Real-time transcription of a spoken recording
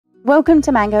Welcome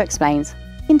to Mango Explains.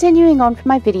 Continuing on from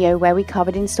my video where we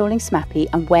covered installing SMAPI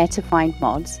and where to find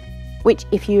mods, which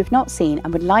if you have not seen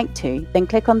and would like to, then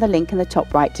click on the link in the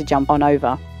top right to jump on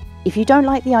over. If you don't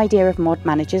like the idea of mod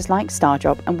managers like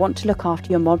Stardew and want to look after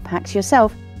your mod packs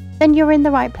yourself, then you're in the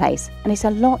right place, and it's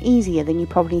a lot easier than you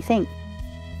probably think.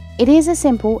 It is as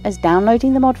simple as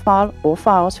downloading the mod file or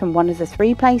files from one of the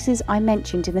 3 places I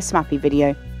mentioned in the SMAPI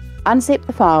video. Unzip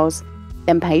the files,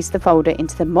 then paste the folder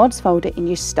into the mods folder in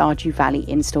your Stardew Valley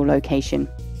install location.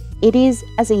 It is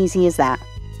as easy as that.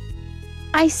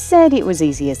 I said it was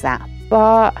easy as that,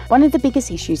 but one of the biggest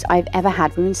issues I've ever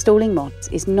had with installing mods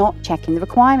is not checking the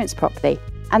requirements properly,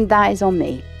 and that is on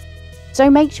me. So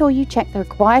make sure you check the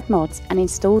required mods and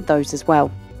install those as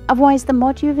well. Otherwise the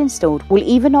mod you have installed will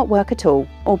either not work at all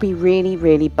or be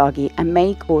really buggy and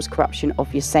may cause corruption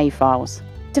of your save files.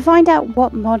 To find out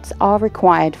what mods are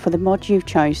required for the mod you've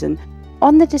chosen,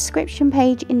 on the description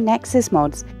page in Nexus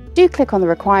Mods, do click on the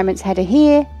requirements header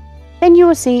here, then you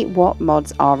will see what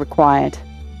mods are required.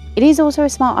 It is also a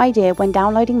smart idea when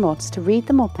downloading mods to read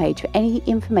the mod page for any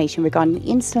information regarding the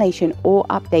installation or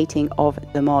updating of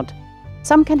the mod.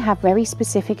 Some can have very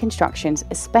specific instructions,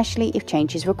 especially if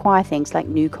changes require things like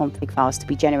new config files to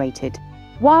be generated.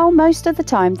 While most of the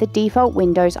time the default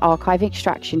Windows archive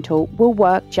extraction tool will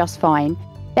work just fine,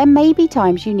 there may be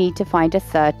times you need to find a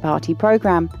third-party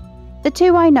program. The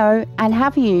 2 I know and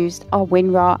have used are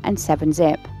WinRAR and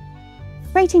 7-Zip.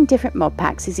 Creating different mod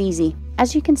packs is easy.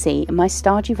 As you can see in my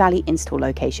Stardew Valley install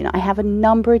location, I have a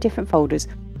number of different folders,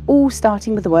 all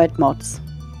starting with the word mods.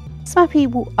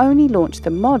 SMAPI will only launch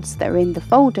the mods that are in the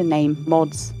folder name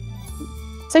mods.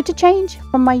 So to change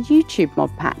from my YouTube mod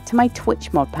pack to my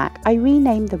Twitch mod pack, I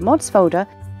renamed the mods folder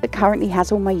that currently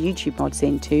has all my YouTube mods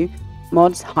into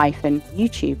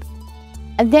mods-YouTube.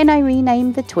 And then I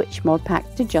renamed the Twitch mod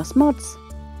pack to just mods.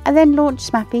 And then launch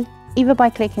SMAPI either by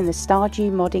clicking the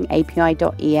Stardew Modding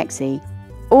API.exe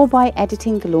or by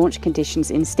editing the launch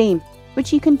conditions in Steam,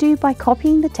 which you can do by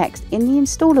copying the text in the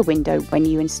installer window when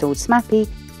you installed SMAPI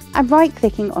and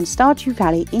right-clicking on Stardew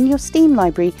Valley in your Steam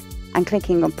library and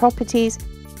clicking on Properties,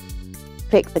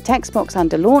 click the text box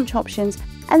under Launch Options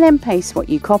and then paste what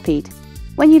you copied.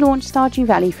 When you launch Stardew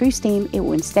Valley through Steam, it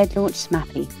will instead launch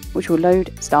SMAPI, which will load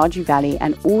Stardew Valley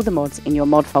and all the mods in your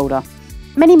mod folder.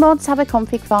 Many mods have a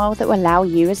config file that will allow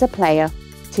you as a player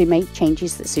to make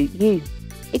changes that suit you.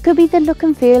 It could be the look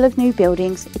and feel of new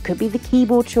buildings, it could be the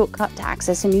keyboard shortcut to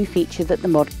access a new feature that the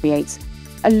mod creates.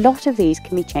 A lot of these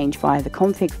can be changed via the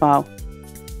config file.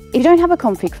 If you don't have a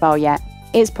config file yet,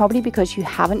 it's probably because you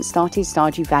haven't started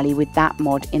Stardew Valley with that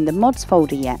mod in the mods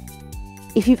folder yet.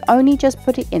 If you've only just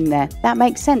put it in there, that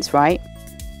makes sense, right?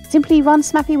 Simply run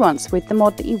SMAPI once with the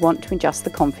mod that you want to adjust the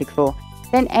config for,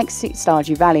 then exit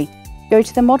Stardew Valley. Go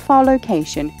to the mod file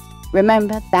location,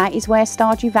 remember that is where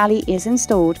Stardew Valley is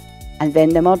installed, and then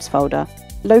the mods folder.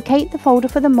 Locate the folder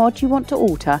for the mod you want to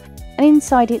alter, and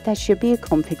inside it there should be a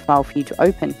config file for you to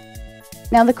open.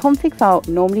 Now the config file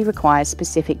normally requires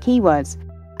specific keywords,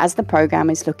 as the program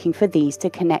is looking for these to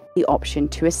connect the option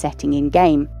to a setting in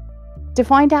game. To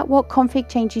find out what config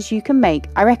changes you can make,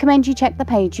 I recommend you check the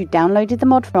page you downloaded the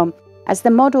mod from, as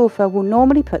the mod author will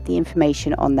normally put the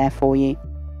information on there for you.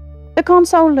 The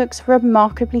console looks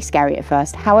remarkably scary at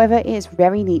first, however it is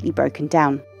very neatly broken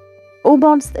down. All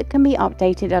mods that can be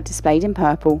updated are displayed in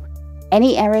purple,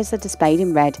 any errors are displayed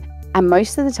in red, and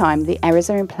most of the time the errors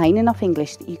are in plain enough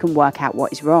English that you can work out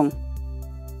what is wrong.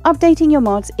 Updating your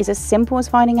mods is as simple as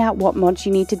finding out what mods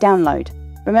you need to download.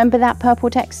 Remember that purple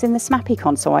text in the SMAPI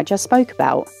console I just spoke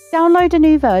about? Download a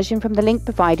new version from the link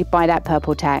provided by that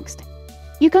purple text.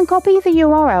 You can copy the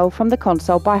URL from the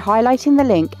console by highlighting the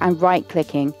link and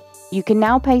right-clicking. You can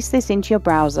now paste this into your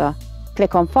browser.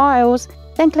 Click on Files,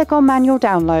 then click on Manual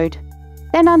Download.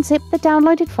 Then unzip the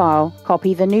downloaded file,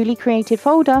 copy the newly created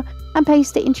folder and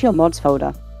paste it into your mods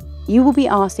folder. You will be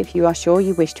asked if you are sure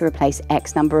you wish to replace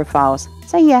X number of files.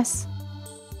 Say yes.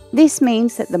 This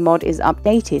means that the mod is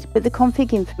updated, but the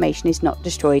config information is not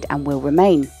destroyed and will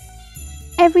remain.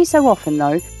 Every so often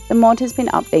though, the mod has been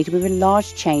updated with a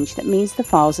large change that means the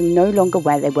files are no longer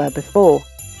where they were before.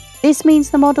 This means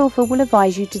the mod author will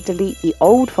advise you to delete the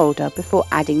old folder before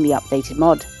adding the updated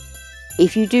mod.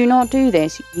 If you do not do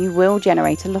this, you will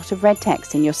generate a lot of red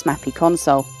text in your SMAPI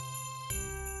console.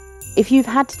 If you've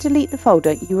had to delete the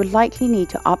folder, you will likely need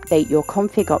to update your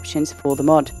config options for the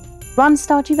mod. Run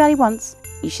Stardew Valley once.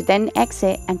 You should then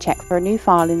exit and check for a new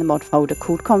file in the mod folder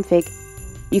called config.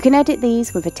 You can edit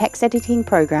these with a text editing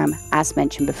program as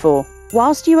mentioned before.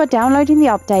 Whilst you are downloading the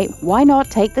update, why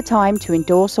not take the time to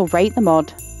endorse or rate the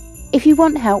mod? If you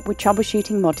want help with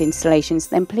troubleshooting mod installations,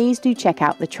 then please do check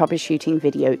out the troubleshooting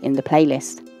video in the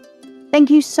playlist. Thank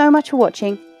you so much for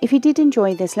watching. If you did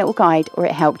enjoy this little guide or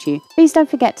it helped you, please don't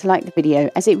forget to like the video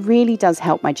as it really does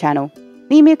help my channel.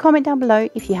 Leave me a comment down below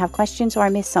if you have questions or I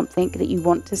missed something that you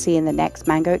want to see in the next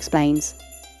Mango Explains.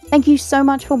 Thank you so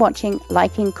much for watching,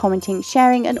 liking, commenting,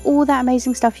 sharing and all that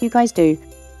amazing stuff you guys do.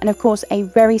 And of course, a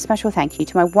very special thank you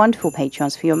to my wonderful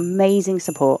patrons for your amazing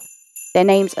support. Their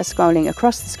names are scrolling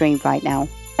across the screen right now.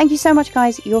 Thank you so much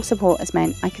guys, your support has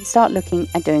meant I can start looking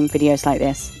at doing videos like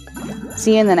this.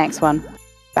 See you in the next one.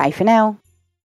 Bye for now.